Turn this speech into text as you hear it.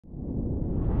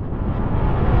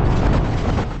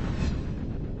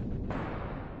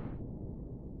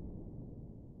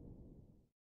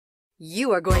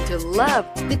You are going to love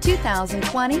the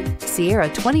 2020 Sierra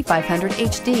 2500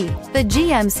 HD. The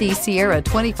GMC Sierra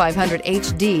 2500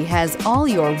 HD has all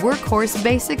your workhorse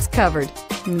basics covered.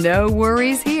 No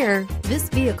worries here. This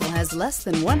vehicle has less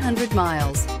than 100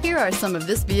 miles. Here are some of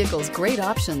this vehicle's great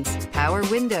options: power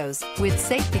windows with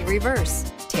safety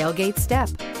reverse, tailgate step,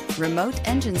 remote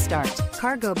engine start,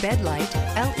 cargo bed light,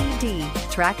 LED,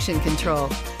 traction control,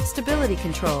 stability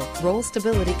control, roll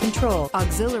stability control,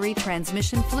 auxiliary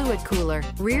transmission fluid cooler,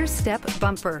 rear step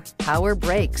bumper, power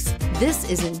brakes. This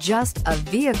isn't just a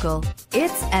vehicle,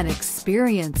 it's an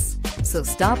experience. So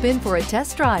stop in for a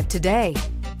test drive today.